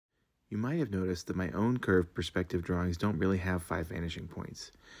You might have noticed that my own curved perspective drawings don't really have 5 vanishing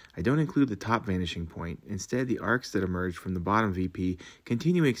points. I don't include the top vanishing point. Instead, the arcs that emerge from the bottom VP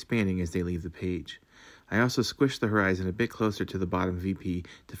continue expanding as they leave the page. I also squish the horizon a bit closer to the bottom VP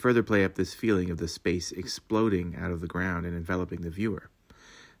to further play up this feeling of the space exploding out of the ground and enveloping the viewer.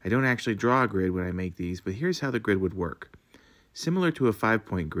 I don't actually draw a grid when I make these, but here's how the grid would work. Similar to a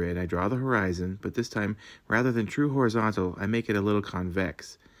 5-point grid, I draw the horizon, but this time, rather than true horizontal, I make it a little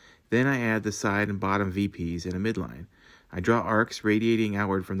convex. Then I add the side and bottom VPs and a midline. I draw arcs radiating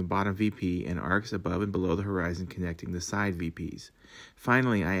outward from the bottom VP and arcs above and below the horizon connecting the side VPs.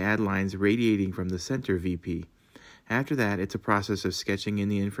 Finally, I add lines radiating from the center VP. After that, it's a process of sketching in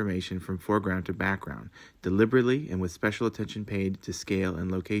the information from foreground to background, deliberately and with special attention paid to scale and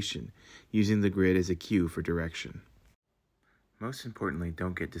location, using the grid as a cue for direction. Most importantly,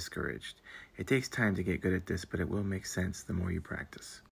 don't get discouraged. It takes time to get good at this, but it will make sense the more you practice.